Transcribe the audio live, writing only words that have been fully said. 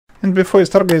And before you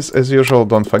start, guys, as usual,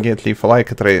 don't forget, leave a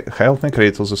like, it help me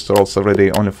create all the tutorials every day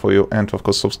only for you, and of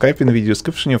course subscribe. In the video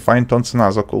description you find tons and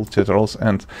other cool tutorials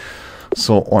and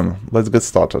so on. Let's get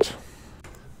started.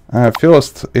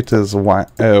 First it is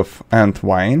F and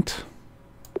wind,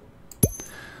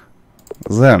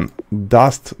 then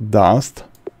dust.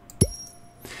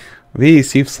 We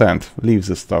receive sand, leave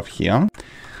the stuff here.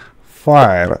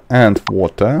 Fire and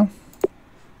water.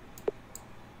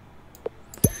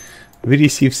 We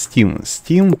receive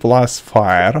steam plus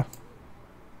fire.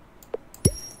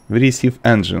 We receive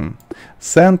engine,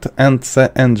 sand and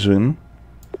the engine,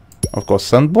 of course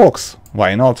sandbox,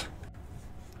 why not?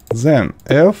 Then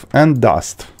F and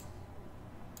dust,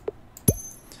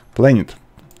 planet,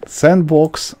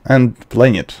 sandbox and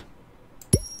planet,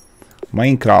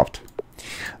 Minecraft,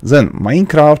 then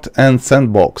Minecraft and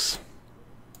sandbox,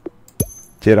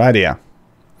 Terraria,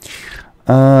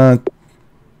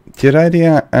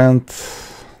 Terraria and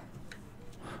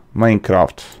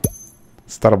Minecraft,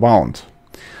 StarBound.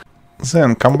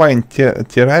 Then combine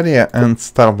Terraria and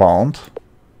StarBound.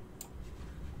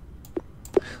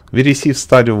 We receive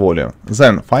study volume.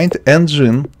 Then find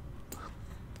engine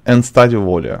and study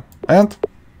volume. And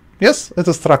yes, it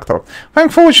is tractor.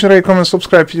 Thanks for watching, rate, comment,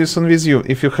 subscribe, videos on with you.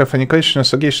 If you have any questions,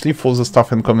 suggestions, leave all the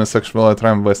stuff in comment section while I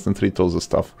try my best and read all the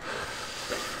stuff.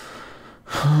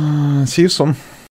 See you soon.